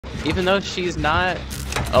Even though she's not.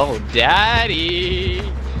 Oh, daddy!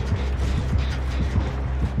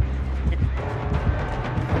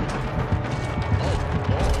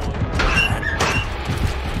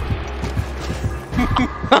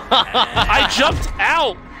 I jumped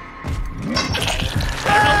out!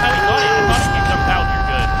 I don't know how he got it. I thought if you jumped out,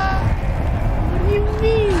 you're good. What do you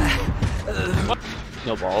mean? What?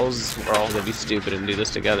 No balls. We're all gonna be stupid and do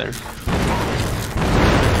this together.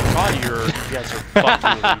 God, you guys are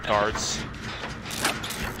fucking retards.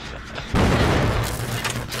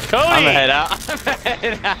 Cody! I'm gonna head out. I'm gonna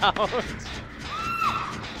head out.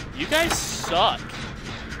 You guys suck.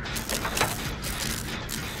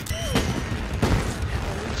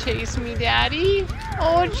 Chase me, daddy.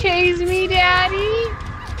 Oh, chase me, daddy.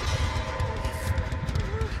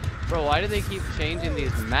 Bro, why do they keep changing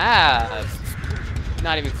these maps?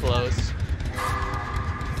 Not even close.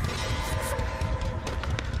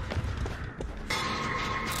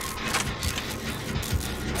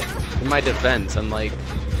 In my defense, I'm like,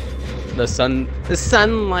 the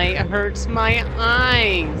sunlight hurts my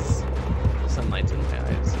eyes. Sunlight's in my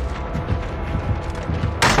eyes.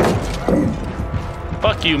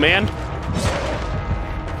 Fuck you, man.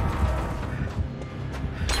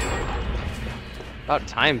 About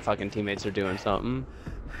time fucking teammates are doing something.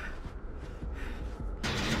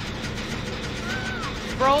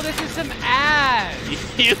 Bro, this is some ass!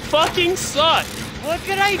 You fucking suck! What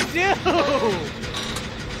could I do?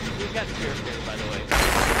 He's got spear, by the way.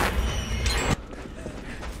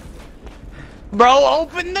 Bro,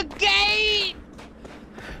 open the gate!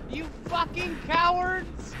 You fucking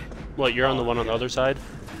cowards! What, you're on the one on the other side?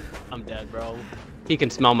 I'm dead, bro. He can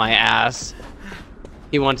smell my ass.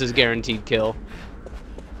 He wants his guaranteed kill.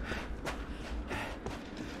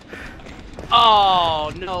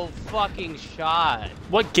 Oh, no fucking shot.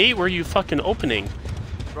 What gate were you fucking opening?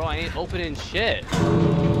 Bro, I ain't opening shit.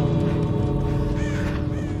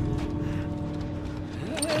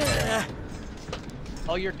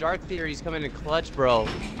 Oh, your dark theory's coming in clutch, bro.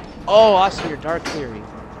 Oh, awesome, your dark theory.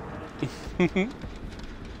 Do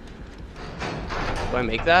I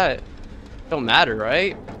make that? Don't matter,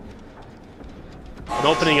 right? I'm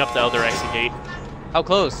opening up the other exit gate. How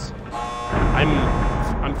close?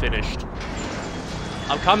 I'm finished.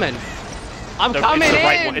 I'm coming. I'm coming in!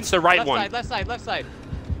 Right one. It's the right one. Left side, left side.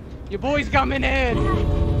 Your boy's coming in!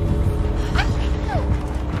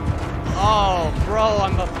 Oh, bro,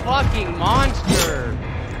 I'm a fucking monster!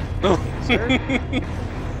 Sir?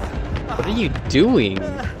 What are you doing?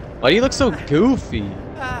 Why do you look so goofy?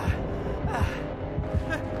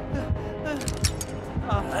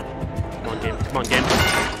 Come on, game. Come on, game.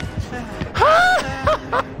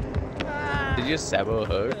 Did you just sabo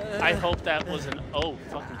hook? I hope that was an... Oh,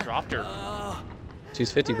 fucking dropped her.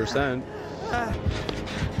 She's 50%.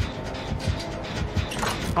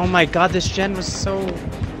 Oh my god, this gen was so...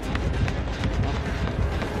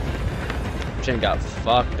 Gen got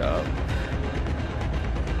fucked up.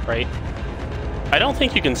 Right? I don't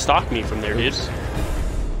think you can stalk me from there, dude.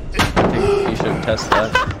 I think you should test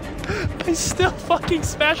that. I still fucking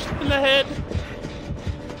smashed him in the head.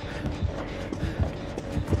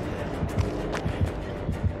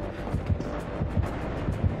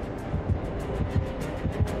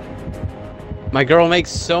 My girl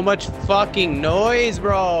makes so much fucking noise,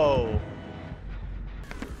 bro.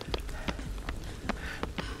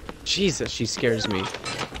 Jesus, she scares me.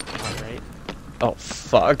 Alright. Oh,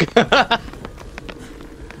 fuck.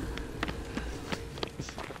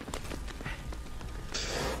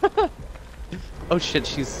 Oh shit,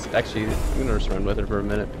 she's actually... I'm gonna just run with her for a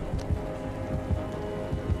minute.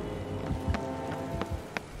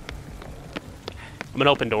 I'm an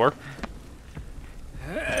open door.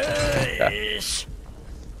 Okay.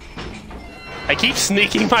 I keep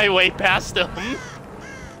sneaking my way past him.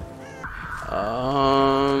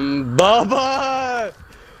 Bubba!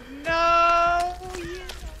 No!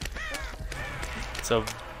 So...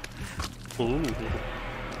 Ooh.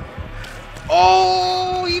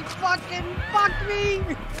 Oh, you fucking fucked me!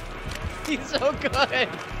 He's so good!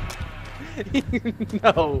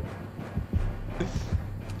 No.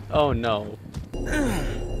 Oh no.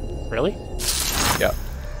 Really? Yeah.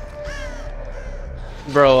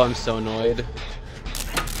 Bro, I'm so annoyed.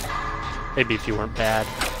 Maybe if you weren't bad.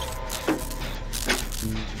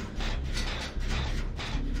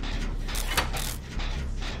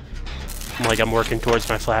 I'm like, I'm working towards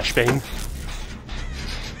my flashbang.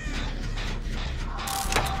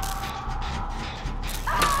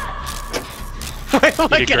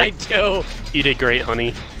 What can I do? You did great,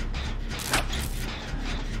 honey.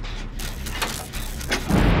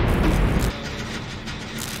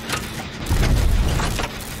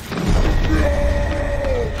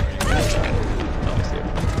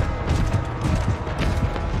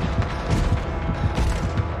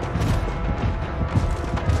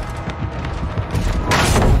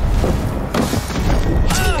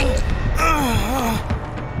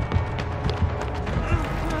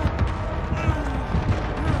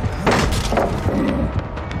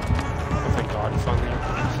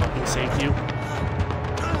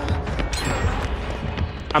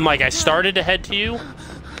 I'm like, I started to head to you,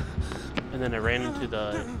 and then I ran into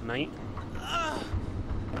the knight.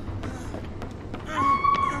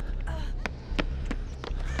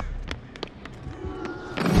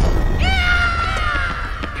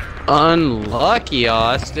 Unlucky,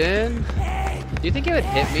 Austin. Do you think it would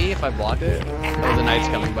hit me if I blocked it? Oh, the knight's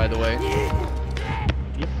coming, by the way.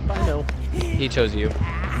 Yep, I know. He chose you.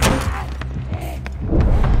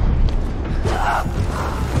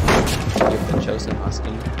 You've been chosen,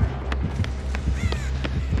 Austin.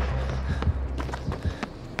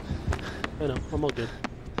 I know, I'm all good.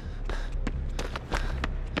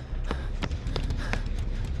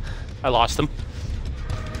 I lost him.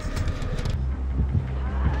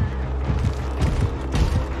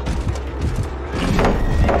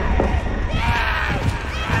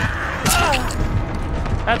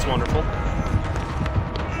 That's wonderful.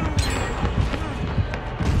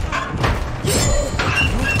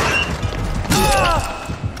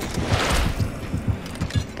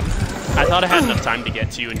 I thought I had enough time to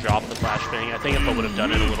get to you and drop the flashbang. I think if I would have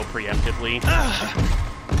done it a little preemptively,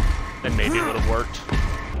 then maybe it would have worked.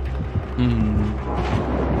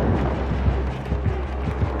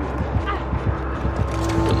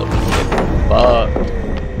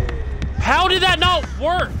 How did that not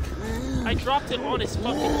work? I dropped it on his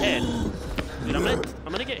fucking head. Dude, I'm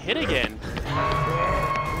gonna get hit again.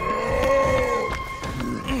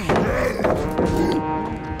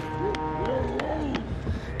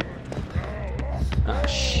 Ah,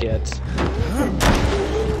 shit.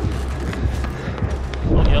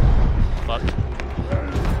 Oh, yep. Fuck.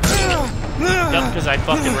 Yep, because I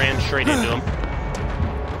fucking ran straight into him.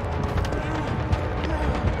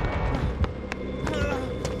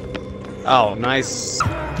 Oh, nice.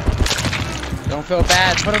 Don't feel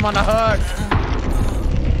bad. Put him on the hook.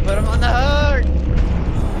 Put him on the hook.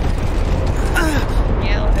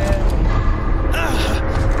 Nailed it.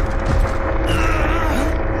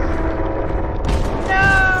 No!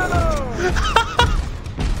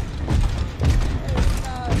 It's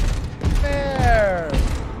not fair.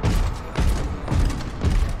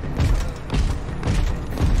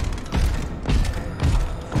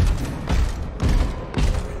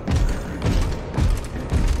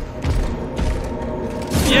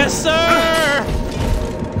 Yes, sir!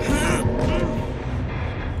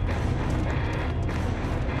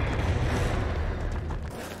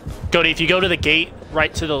 Cody, if you go to the gate,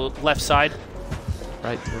 right to the left side.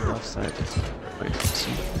 Right to the left side. Wait, let's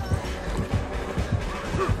see.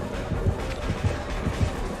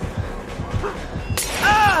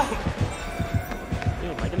 Ew,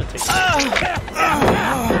 am I gonna take that?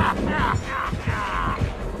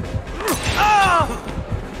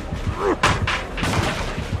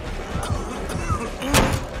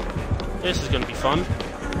 This is gonna be fun.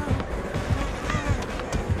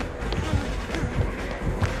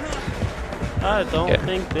 I don't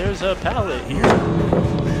think there's a pallet here.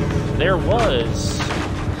 There was.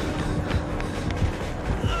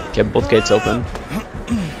 Get both gates open.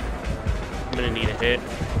 I'm gonna need a hit.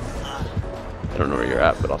 I don't know where you're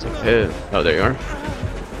at, but I'll take a hit. Oh, there you are.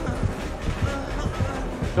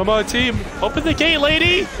 Come on, team. Open the gate,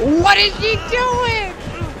 lady. What is he doing?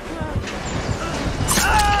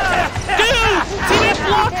 Dude! Teammate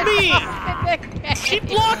blocked me! She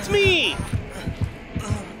blocked me!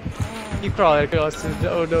 You crawl across.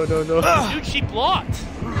 Oh, no, no, no. Dude, she blocked.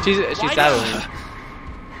 She's saddling.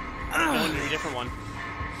 Going to a different one.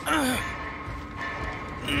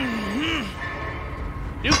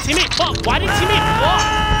 Dude, teammate block. Why did teammate block?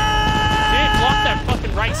 Teammate blocked that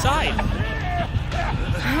fucking right side.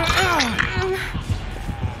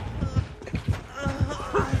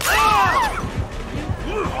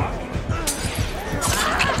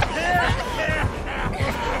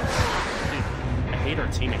 I hate our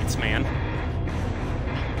teammates, man.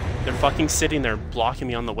 They're fucking sitting there blocking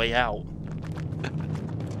me on the way out.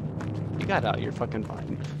 You got out, you're fucking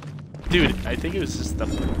fine. Dude, I think it was just the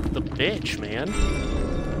bitch, man.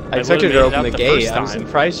 I expected her to open the gate. I'm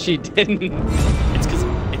surprised she didn't.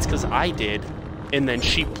 It's cause I did, and then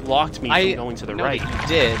she blocked me from going to the right. You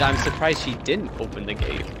did. I'm surprised she didn't open the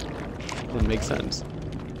gate. Didn't make sense.